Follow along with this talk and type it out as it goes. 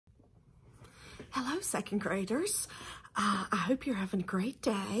Hello, second graders. I hope you're having a great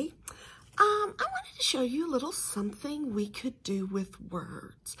day. I wanted to show you a little something we could do with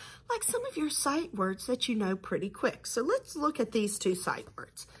words, like some of your sight words that you know pretty quick. So let's look at these two sight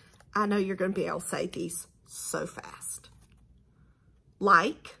words. I know you're going to be able to say these so fast.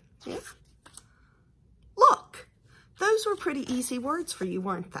 Like, yeah. Look, those were pretty easy words for you,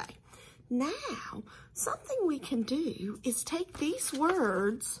 weren't they? Now, something we can do is take these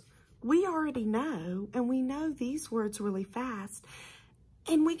words we already know, and we know these words really fast,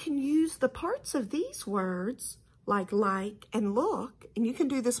 and we can use the parts of these words, like and look, and you can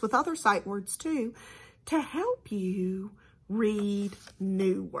do this with other sight words too, to help you read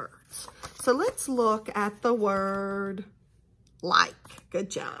new words. So let's look at the word like. Good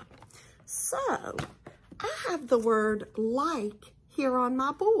job. So I have the word like here on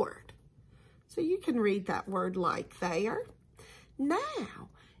my board. So you can read that word like there. Now,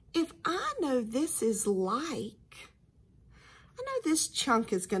 if I know this is like, I know this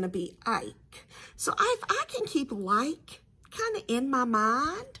chunk is going to be Ike. So if I can keep like kind of in my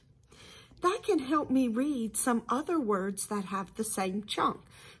mind, that can help me read some other words that have the same chunk.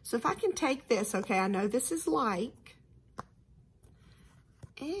 So if I can take this, okay, I know this is like,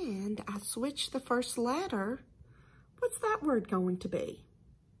 and I switch the first letter, what's that word going to be?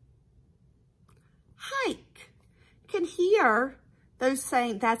 Hike. Can hear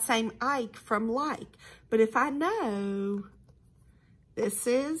that same Ike from like. But if I know this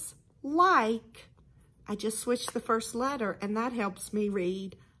is like, I just switch the first letter and that helps me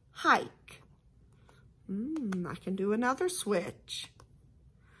read hike. I can do another switch.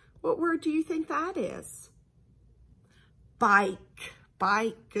 What word do you think that is? Bike.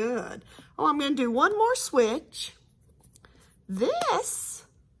 Bike, good. Oh, I'm going to do one more switch. This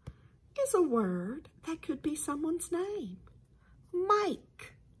is a word that could be someone's name.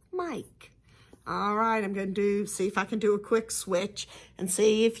 Mike. Mike. All right, I'm going to see if I can do a quick switch and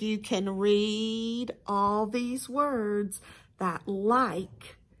see if you can read all these words that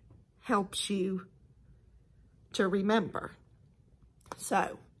like helps you to remember.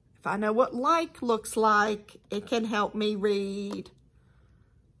 So, if I know what like looks like, it can help me read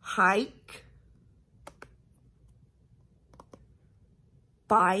hike,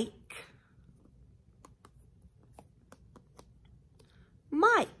 bike,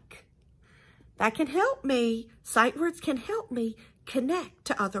 Mike. That can help me, sight words can help me connect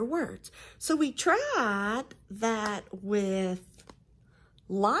to other words. So we tried that with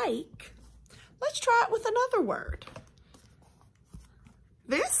like. Let's try it with another word.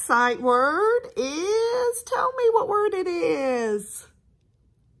 This sight word is, tell me what word it is.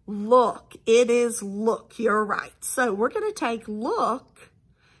 Look. It is look. You're right. So we're going to take look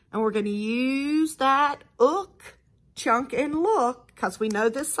and we're going to use that ook chunk and look, because we know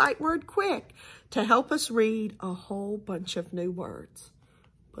this sight word quick, to help us read a whole bunch of new words.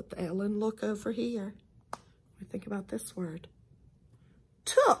 Put the L and look over here. We think about this word.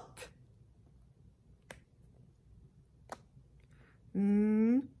 Took.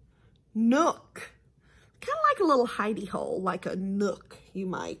 Nook. Kind of like a little hidey hole, like a nook, you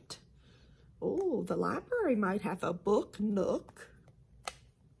might. Oh, the library might have a book nook.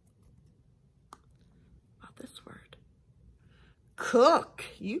 About this word. Cook.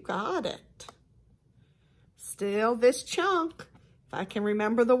 You got it. Still this chunk. If I can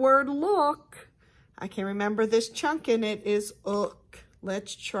remember the word look, I can remember this chunk in it is ook.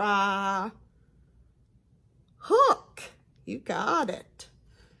 Let's try hook. You got it.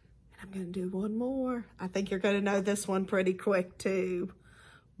 I'm going to do one more. I think you're going to know this one pretty quick too.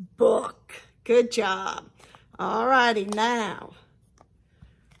 Book. Good job. All righty, now.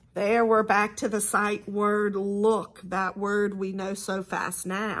 There, we're back to the sight word look, that word we know so fast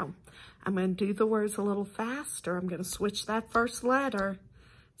now. I'm going to do the words a little faster. I'm going to switch that first letter.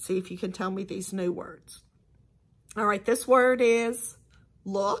 See if you can tell me these new words. All right, this word is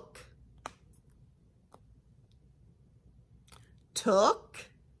look, took,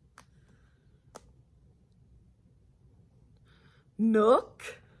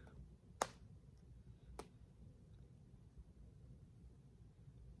 nook,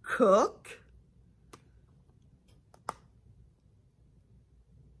 cook,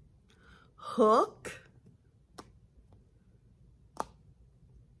 hook,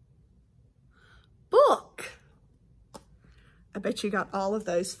 book. I bet you got all of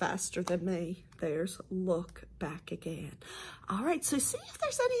those faster than me. There's look back again. All right, so see if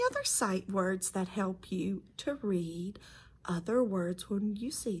there's any other sight words that help you to read other words when you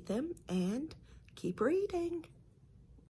see them, and keep reading.